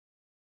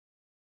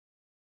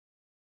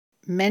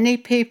Many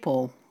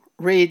people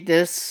read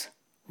this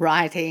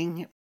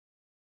writing.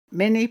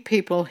 Many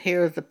people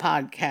hear the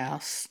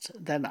podcast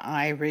that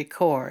I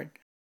record.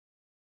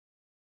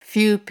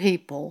 Few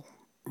people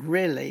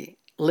really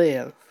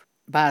live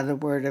by the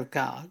Word of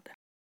God.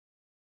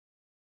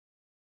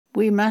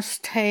 We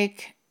must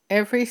take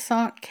every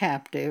thought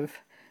captive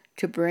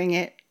to bring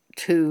it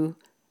to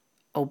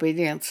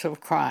obedience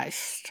of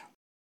Christ,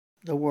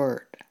 the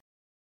Word.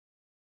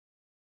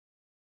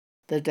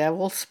 The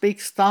devil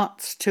speaks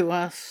thoughts to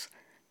us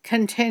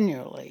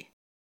continually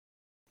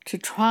to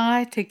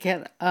try to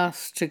get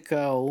us to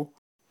go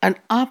an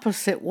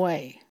opposite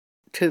way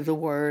to the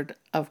Word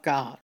of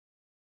God,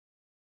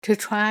 to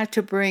try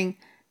to bring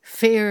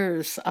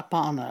fears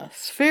upon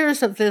us,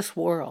 fears of this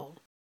world,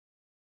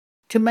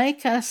 to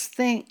make us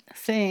think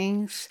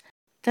things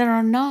that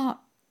are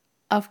not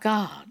of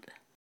God.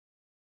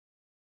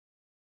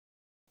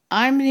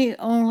 I'm the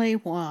only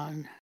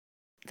one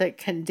that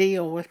can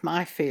deal with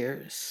my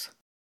fears.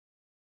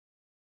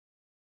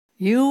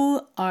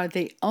 You are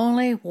the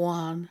only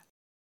one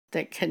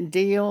that can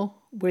deal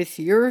with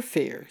your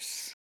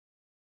fears.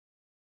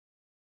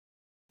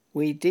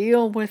 We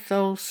deal with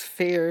those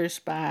fears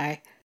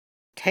by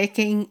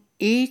taking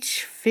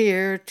each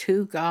fear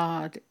to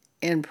God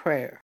in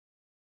prayer.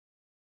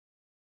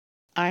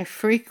 I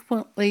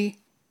frequently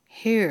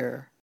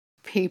hear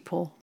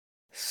people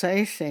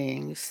say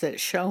things that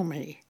show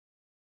me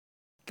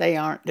they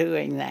aren't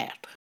doing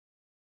that.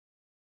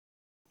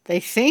 They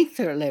think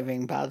they're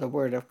living by the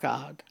Word of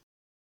God,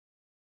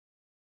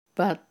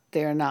 but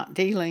they're not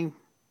dealing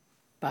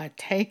by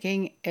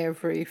taking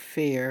every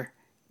fear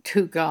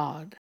to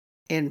God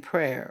in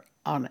prayer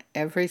on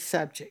every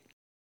subject.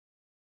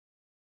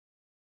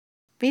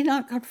 Be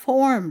not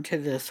conformed to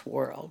this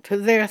world, to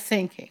their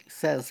thinking,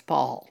 says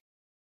Paul,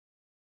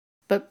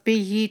 but be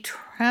ye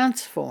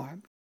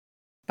transformed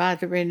by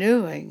the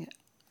renewing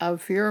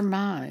of your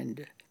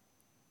mind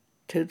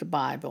to the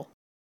Bible.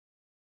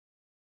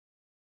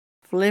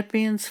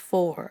 Philippians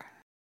 4,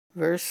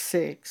 verse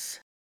 6,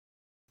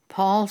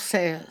 Paul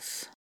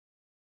says,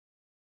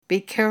 be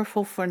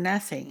careful for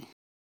nothing,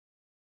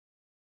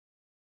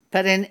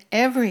 but in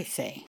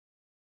everything,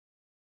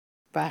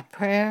 by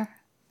prayer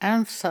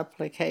and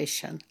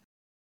supplication,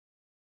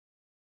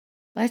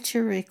 let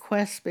your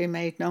requests be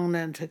made known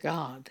unto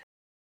God.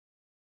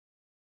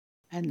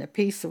 And the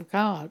peace of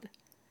God,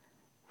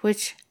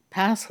 which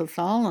passeth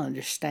all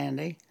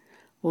understanding,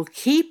 will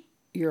keep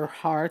your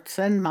hearts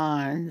and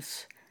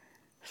minds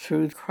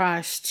through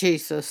Christ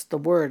Jesus, the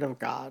Word of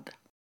God.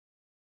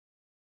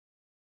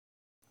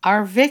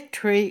 Our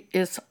victory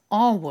is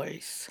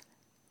always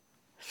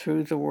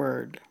through the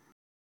Word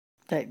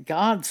that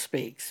God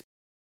speaks.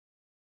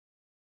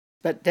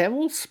 But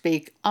devils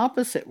speak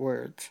opposite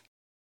words.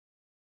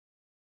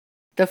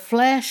 The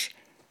flesh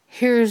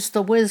hears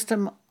the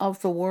wisdom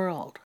of the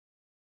world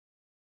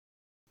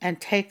and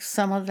takes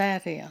some of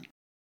that in.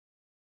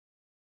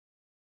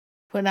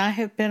 When I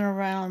have been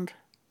around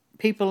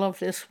people of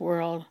this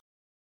world,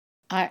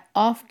 I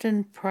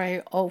often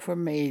pray over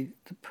me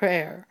the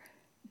prayer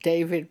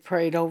David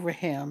prayed over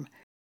him.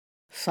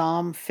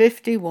 Psalm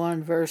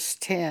 51, verse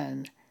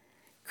 10,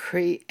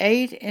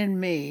 create in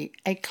me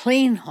a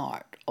clean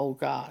heart, O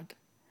God,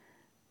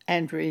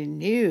 and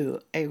renew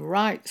a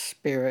right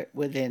spirit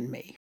within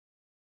me.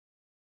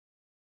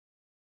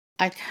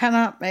 I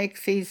cannot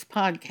make these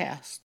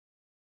podcasts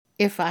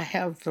if I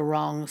have the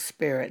wrong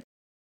spirit.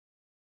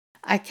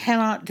 I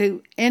cannot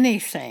do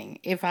anything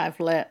if I've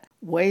let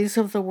ways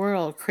of the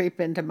world creep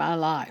into my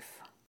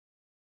life.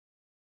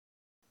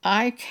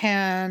 I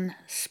can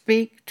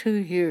speak to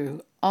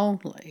you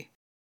only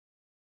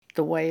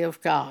the way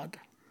of God,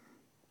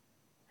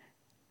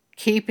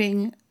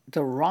 keeping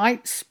the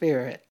right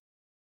spirit,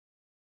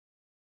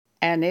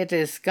 and it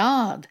is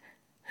God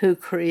who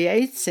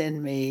creates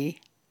in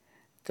me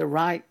the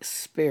right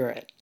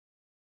spirit.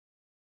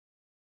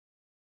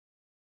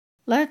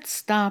 Let's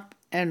stop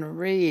and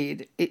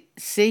read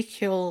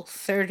Ezekiel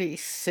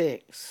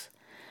 36,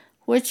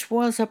 which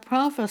was a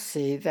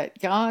prophecy that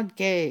God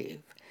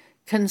gave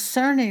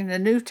concerning the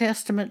New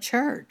Testament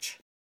church.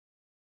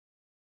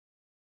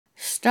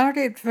 Start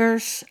at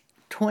verse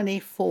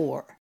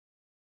 24.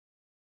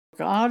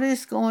 God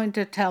is going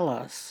to tell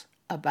us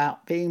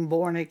about being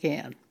born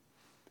again,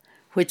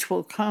 which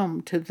will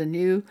come to the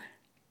New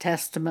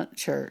Testament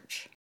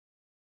church.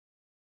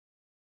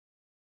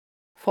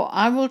 For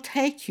I will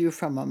take you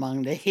from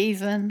among the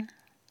heathen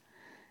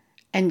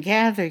and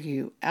gather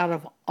you out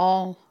of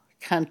all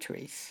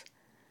countries,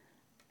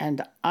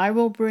 and I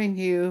will bring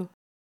you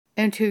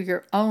into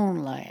your own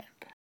land.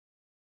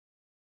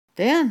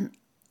 Then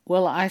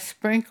will I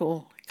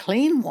sprinkle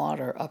clean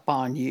water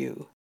upon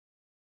you,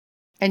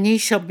 and ye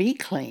shall be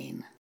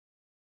clean.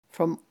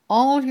 From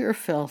all your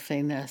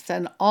filthiness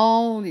and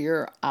all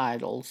your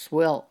idols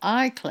will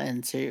I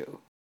cleanse you.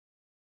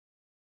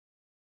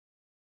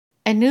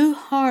 A new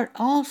heart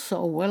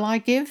also will I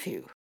give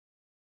you,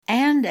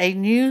 and a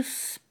new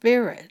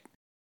spirit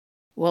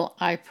will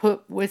I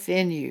put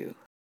within you.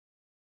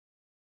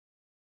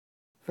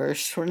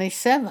 Verse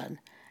 27,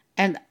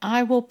 and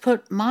I will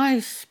put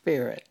my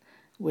spirit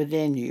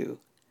within you,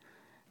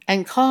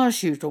 and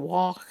cause you to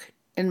walk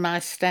in my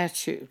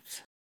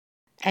statutes,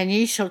 and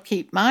ye shall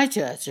keep my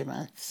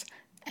judgments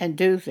and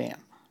do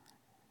them.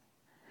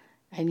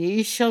 And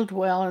ye shall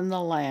dwell in the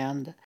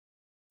land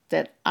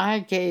that I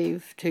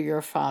gave to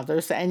your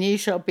fathers, and ye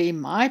shall be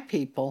my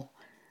people,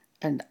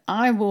 and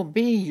I will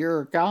be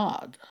your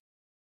God.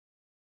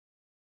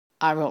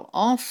 I will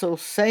also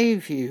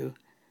save you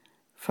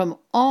from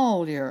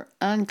all your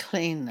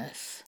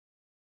uncleanness.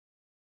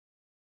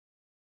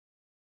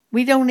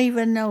 We don't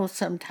even know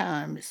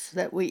sometimes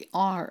that we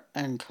are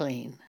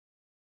unclean.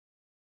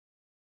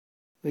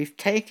 We've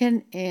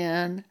taken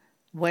in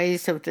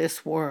ways of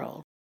this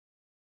world.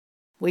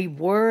 We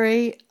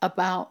worry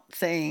about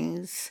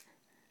things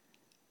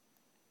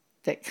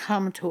that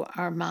come to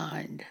our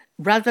mind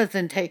rather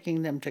than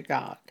taking them to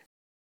God.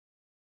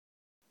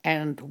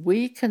 And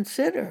we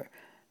consider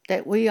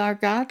that we are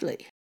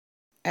godly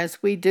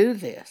as we do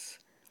this.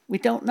 We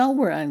don't know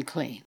we're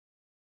unclean.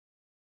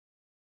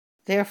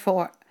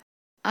 Therefore,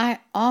 I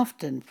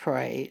often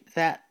pray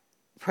that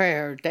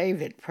prayer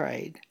David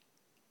prayed.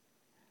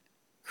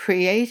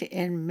 Create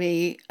in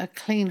me a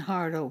clean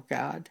heart, O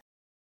God,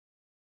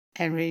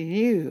 and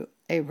renew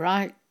a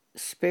right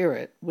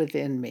spirit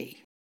within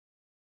me.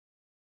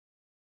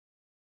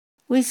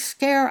 We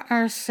scare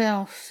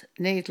ourselves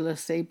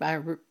needlessly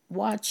by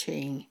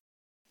watching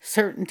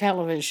certain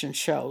television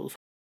shows.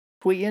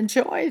 We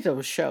enjoy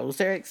those shows.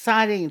 They're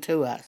exciting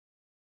to us.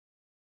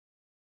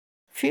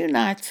 A few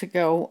nights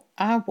ago,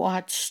 I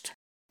watched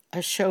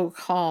a show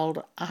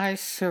called I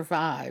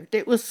Survived.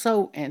 It was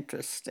so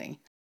interesting.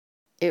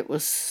 It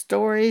was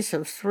stories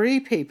of 3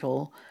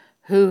 people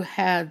who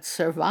had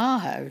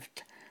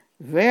survived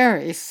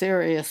very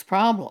serious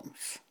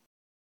problems.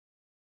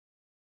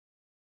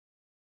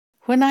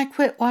 When I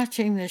quit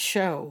watching the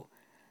show,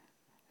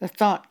 the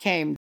thought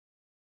came,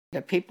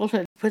 the people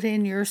that put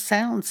in your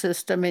sound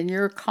system in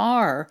your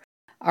car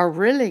are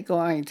really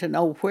going to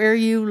know where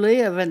you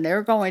live, and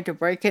they're going to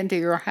break into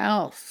your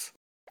house,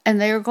 and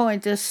they're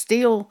going to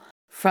steal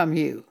from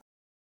you.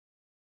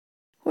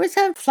 Where's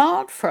that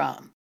thought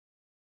from?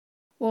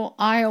 Well,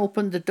 I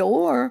opened the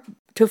door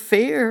to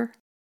fear.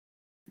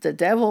 The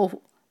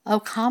devil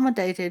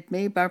accommodated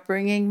me by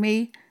bringing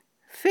me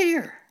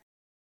fear.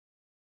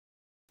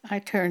 I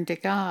turned to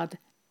God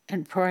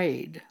and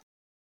prayed.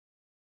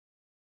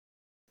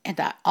 And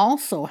I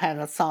also had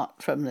a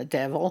thought from the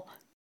devil,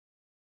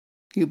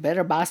 you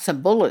better buy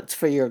some bullets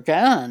for your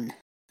gun.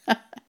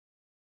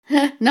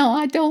 No,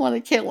 I don't want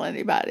to kill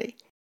anybody.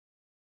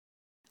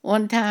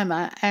 One time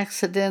I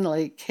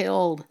accidentally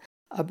killed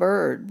a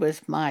bird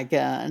with my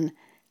gun,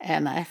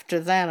 and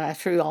after that I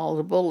threw all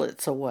the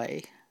bullets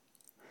away.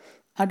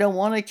 I don't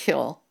want to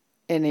kill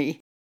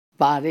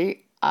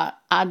anybody.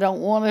 I don't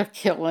want to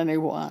kill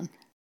anyone.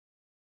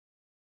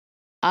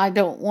 I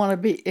don't want to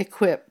be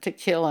equipped to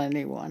kill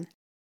anyone.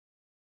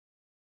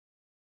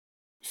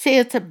 See,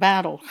 it's a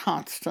battle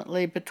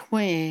constantly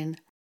between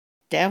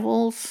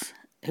devils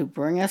who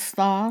bring us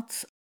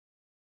thoughts,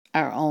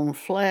 our own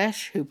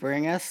flesh who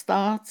bring us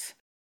thoughts.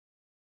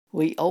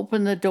 We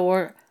open the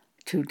door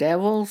to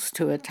devils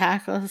to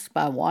attack us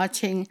by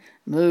watching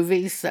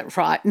movies that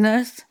frighten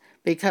us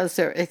because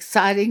they're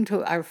exciting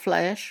to our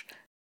flesh.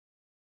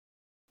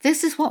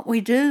 This is what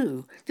we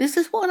do. This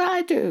is what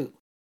I do.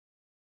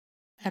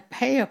 I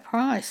pay a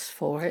price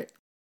for it.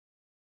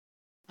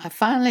 I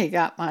finally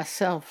got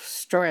myself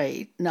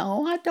straight.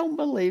 No, I don't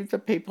believe the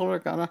people are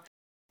going to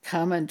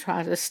come and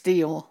try to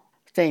steal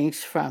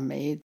things from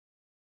me.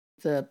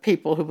 The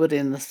people who put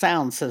in the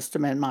sound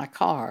system in my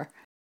car.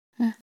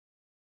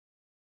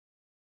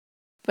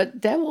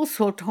 But devils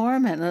will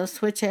torment us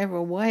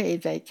whichever way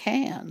they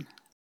can.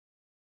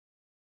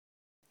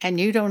 And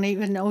you don't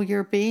even know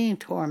you're being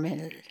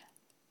tormented.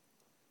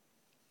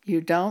 You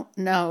don't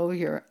know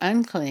you're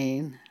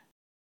unclean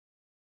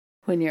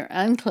when you're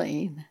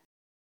unclean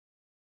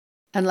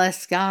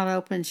unless God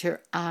opens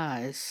your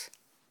eyes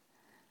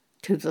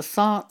to the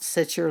thoughts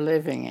that you're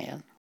living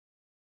in.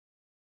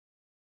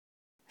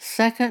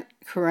 2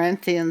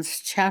 Corinthians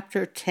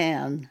chapter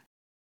 10,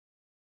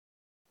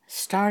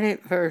 start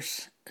at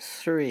verse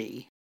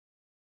 3.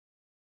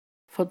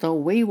 For though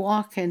we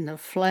walk in the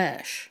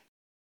flesh,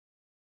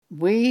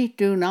 we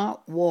do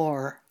not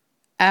war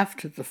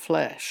after the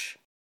flesh.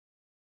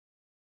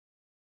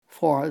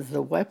 For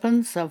the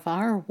weapons of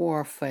our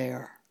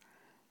warfare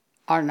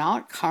are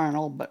not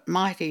carnal, but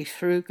mighty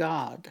through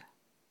God,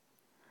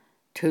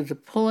 to the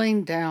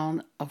pulling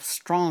down of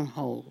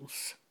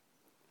strongholds,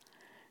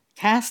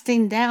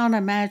 casting down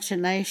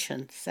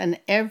imaginations and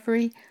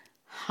every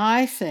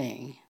high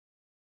thing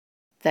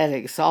that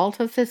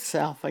exalteth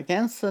itself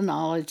against the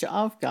knowledge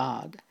of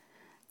God,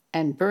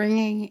 and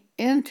bringing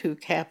into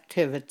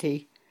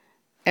captivity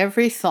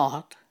every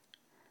thought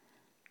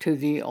to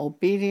the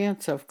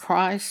obedience of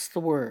Christ the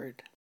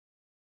Word.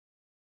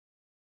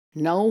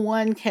 No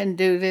one can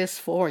do this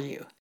for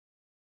you.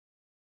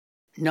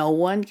 No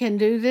one can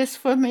do this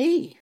for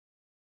me.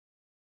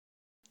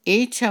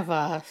 Each of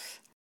us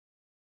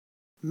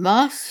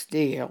must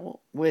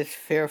deal with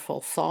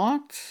fearful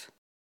thoughts,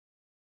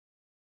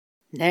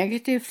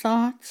 negative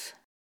thoughts,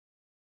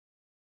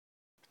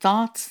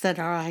 thoughts that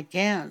are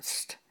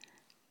against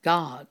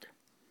God.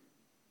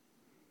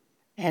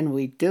 And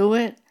we do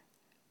it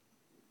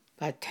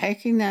by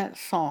taking that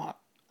thought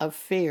of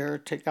fear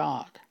to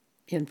God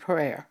in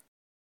prayer,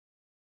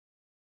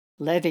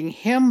 letting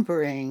Him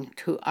bring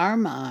to our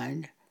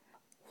mind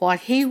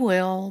what He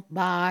will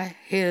by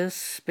His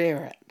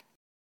Spirit,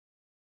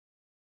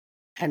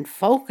 and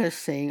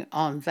focusing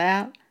on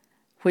that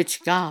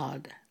which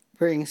God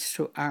brings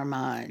to our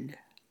mind.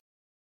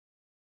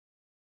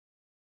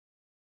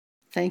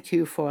 Thank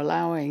you for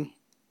allowing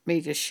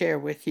me to share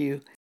with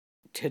you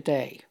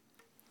today.